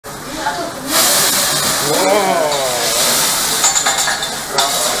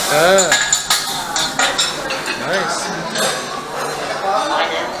Ah. Nice.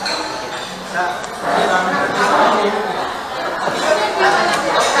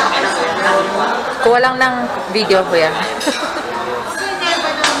 Kuha lang ng video ko yan.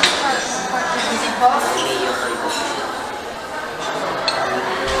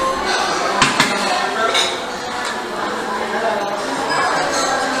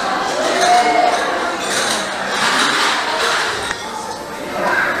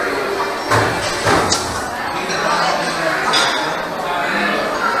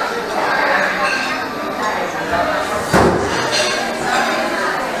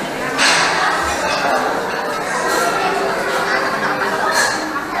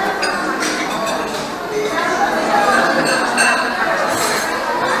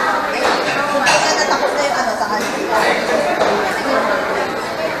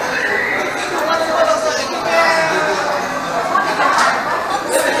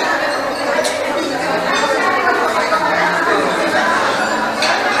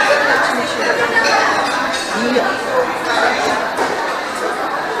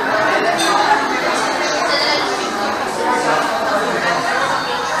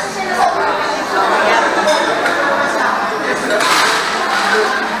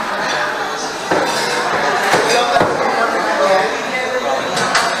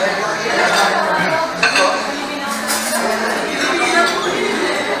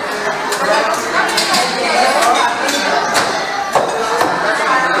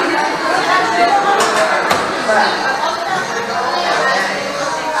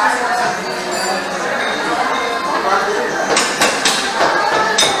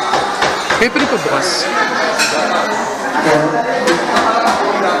 Kayo pwede pa bukas.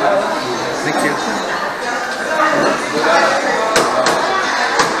 Thank you.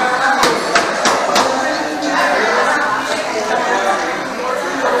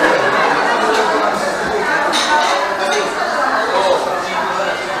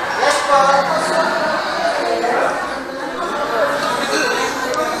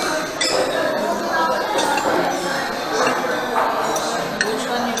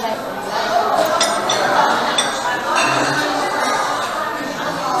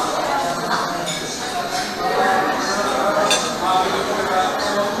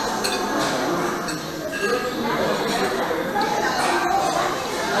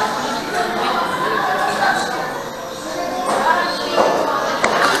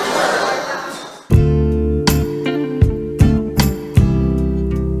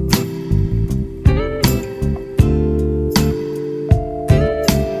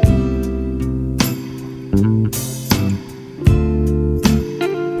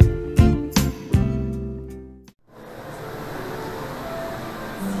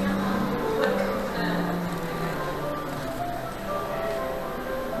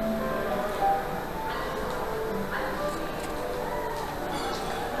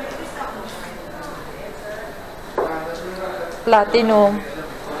 Platinum.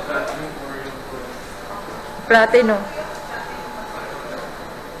 Platinum.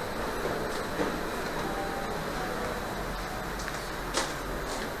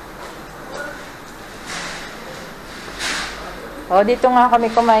 Oh, dito nga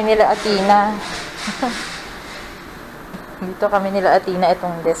kami kumain nila Athena. Dito kami nila Athena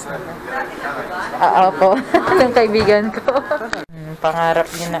itong desk nila. Opo. Yung kaibigan ko.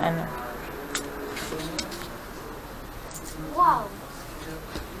 Pangarap niya na ano. Wow!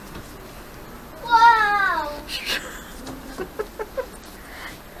 Wow!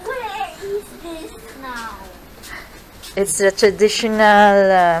 Where is this now? It's a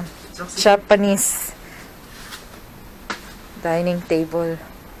traditional Japanese dining table.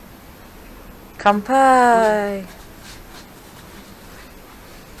 Kanpai!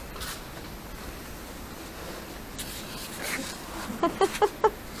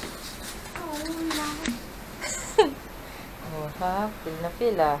 Oh, ha? Feel na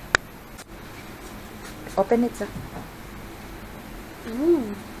feel, ah. Open it, sir.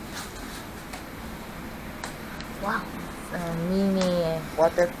 Wow! Mini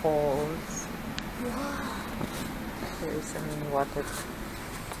waterfalls. Wow! There is a mini waterfall.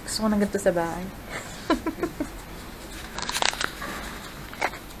 Gusto ko na ganito sa bahay.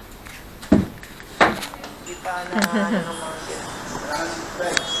 Hindi pa na ano naman.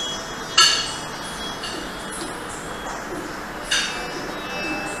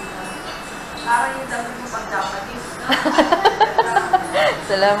 Parang yung dami mo pang Japanese.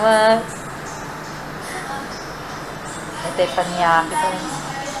 Salamat. Ito yung panyaki ko.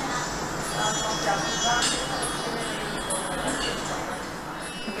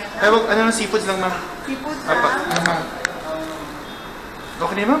 Ay, wag, ano na seafoods lang, ma'am? Seafood Apa, na.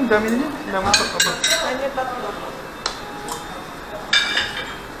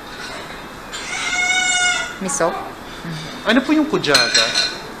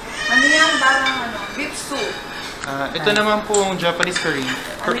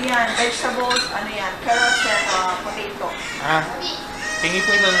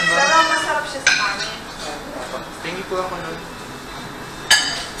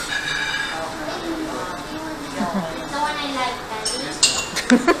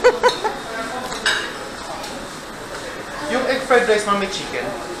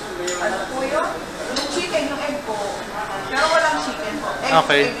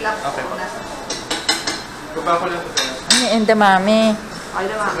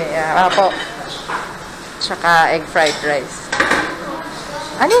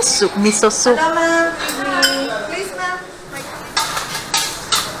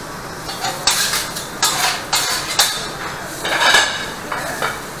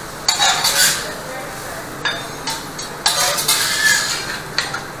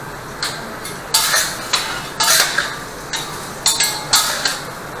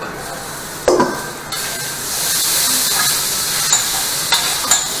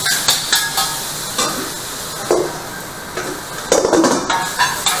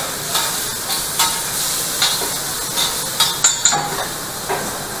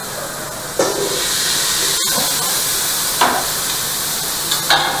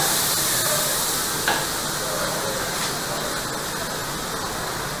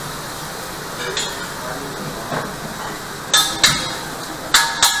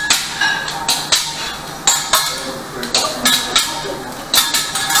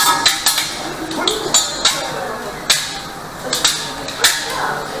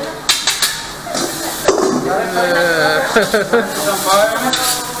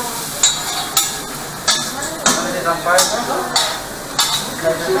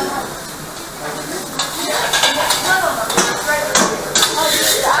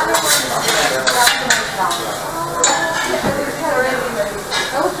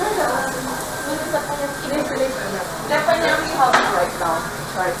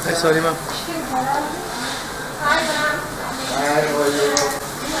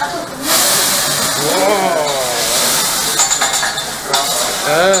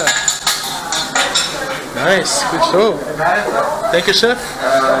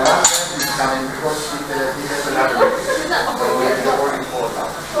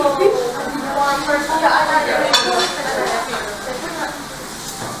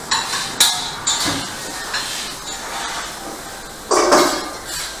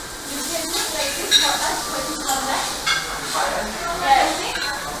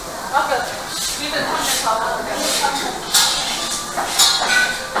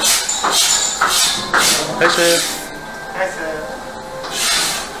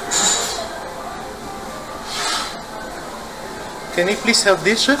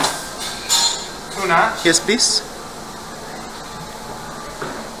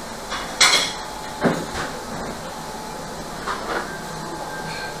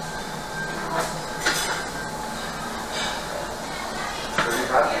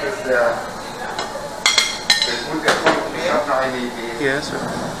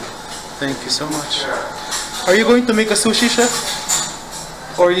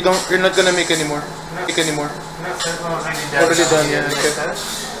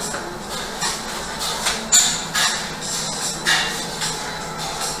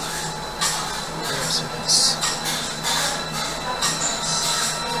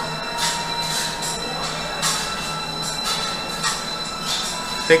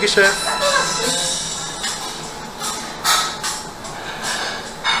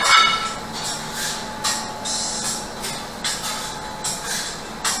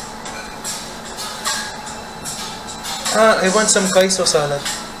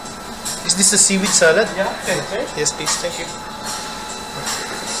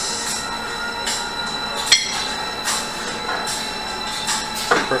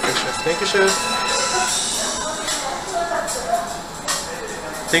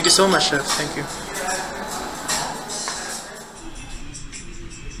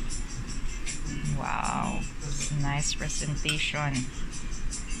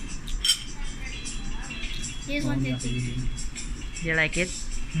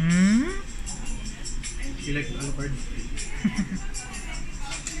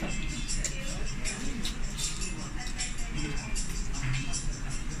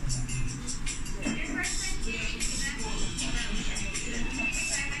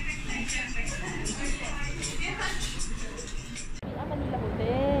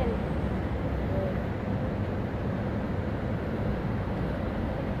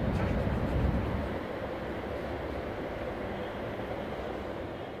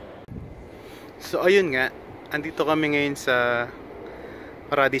 So ayun nga, andito kami ngayon sa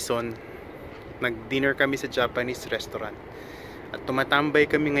Radisson. Nag-dinner kami sa Japanese restaurant. At tumatambay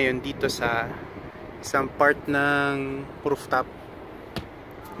kami ngayon dito sa isang part ng rooftop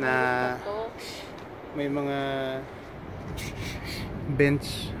na may mga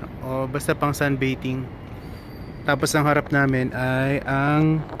bench o basta pang sunbathing. Tapos ang harap namin ay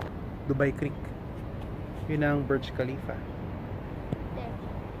ang Dubai Creek. Yun ang Burj Khalifa.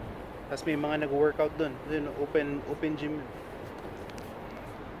 Tapos may mga nag-workout doon. Open gym.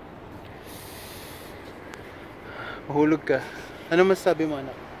 Mahulog ka. Ano masasabi mo,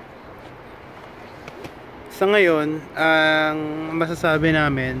 anak? Sa ngayon, ang masasabi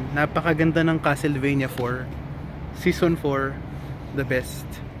namin, napakaganda ng Castlevania 4. Season 4, the best.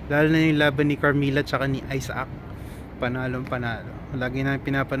 Lalo na yung laban ni Carmilla tsaka ni Isaac. Panalong panalo. Lagi na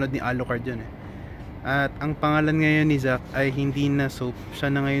pinapanood ni Alucard yun eh. At ang pangalan ngayon ni Zack ay hindi na Soap.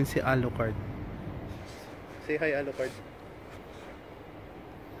 Siya na ngayon si Alucard. Say hi, Alucard.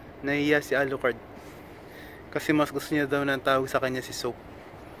 Nahiya si Alucard. Kasi mas gusto niya daw ng tawag sa kanya si Soap.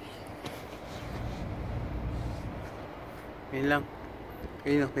 Yun lang.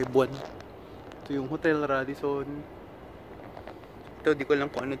 Ayun lang, may buwan. Ito yung Hotel Radisson. Ito, di ko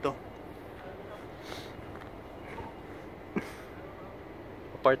lang kung ano to.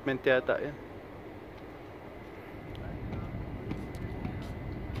 Apartment yata yan.